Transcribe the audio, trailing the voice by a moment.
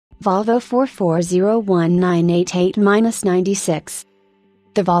Volvo 440198-96.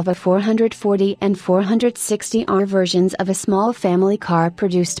 The Volvo 440 and 460 are versions of a small family car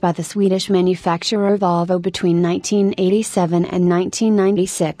produced by the Swedish manufacturer Volvo between 1987 and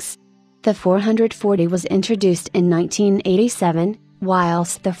 1996. The 440 was introduced in 1987,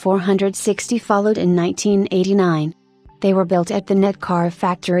 whilst the 460 followed in 1989. They were built at the Netcar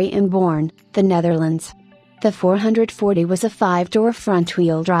factory in Born, the Netherlands. The 440 was a 5-door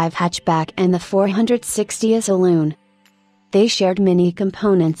front-wheel drive hatchback and the 460 a saloon. They shared many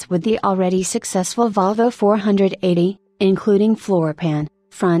components with the already successful Volvo 480, including floorpan,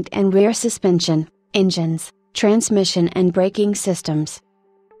 front and rear suspension, engines, transmission and braking systems.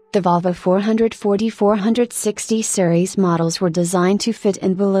 The Volvo 440-460 series models were designed to fit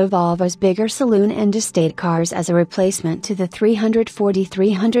in below Volvo's bigger saloon and estate cars as a replacement to the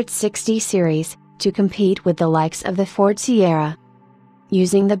 340-360 series, to compete with the likes of the Ford Sierra.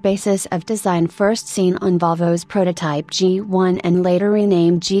 Using the basis of design first seen on Volvo's prototype G1 and later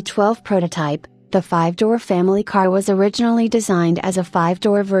renamed G12 prototype, the 5-door family car was originally designed as a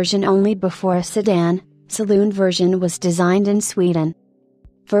 5-door version only before a sedan, saloon version was designed in Sweden.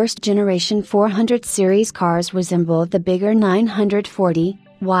 First generation 400 series cars resembled the bigger 940,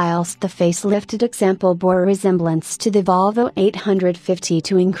 whilst the facelifted example bore resemblance to the Volvo 850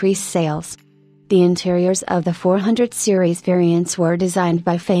 to increase sales. The interiors of the 400 series variants were designed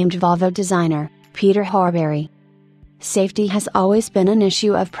by famed Volvo designer, Peter Horbury. Safety has always been an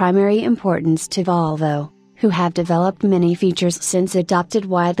issue of primary importance to Volvo, who have developed many features since adopted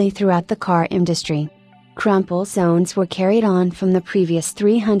widely throughout the car industry. Crumple zones were carried on from the previous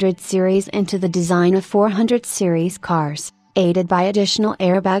 300 series into the design of 400 series cars, aided by additional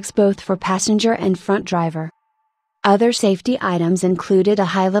airbags both for passenger and front driver. Other safety items included a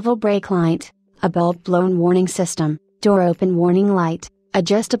high-level brake light, a bulb-blown warning system, door-open warning light,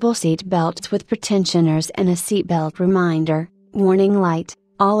 adjustable seat belts with pretensioners and a seatbelt reminder, warning light,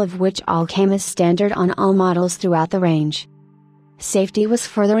 all of which all came as standard on all models throughout the range. Safety was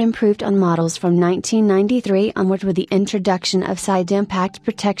further improved on models from 1993 onward with the introduction of Side Impact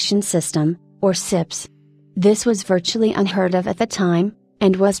Protection System, or SIPS. This was virtually unheard of at the time,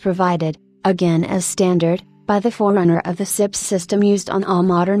 and was provided, again as standard, by the forerunner of the SIPS system used on all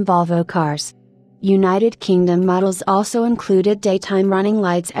modern Volvo cars. United Kingdom models also included daytime running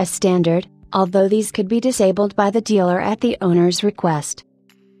lights as standard, although these could be disabled by the dealer at the owner's request.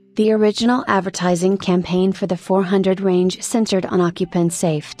 The original advertising campaign for the 400 range centered on occupant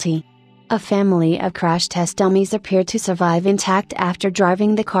safety. A family of crash test dummies appeared to survive intact after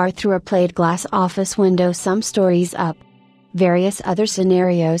driving the car through a plate glass office window some stories up. Various other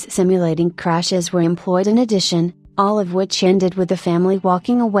scenarios simulating crashes were employed in addition, all of which ended with the family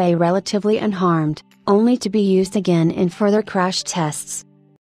walking away relatively unharmed, only to be used again in further crash tests.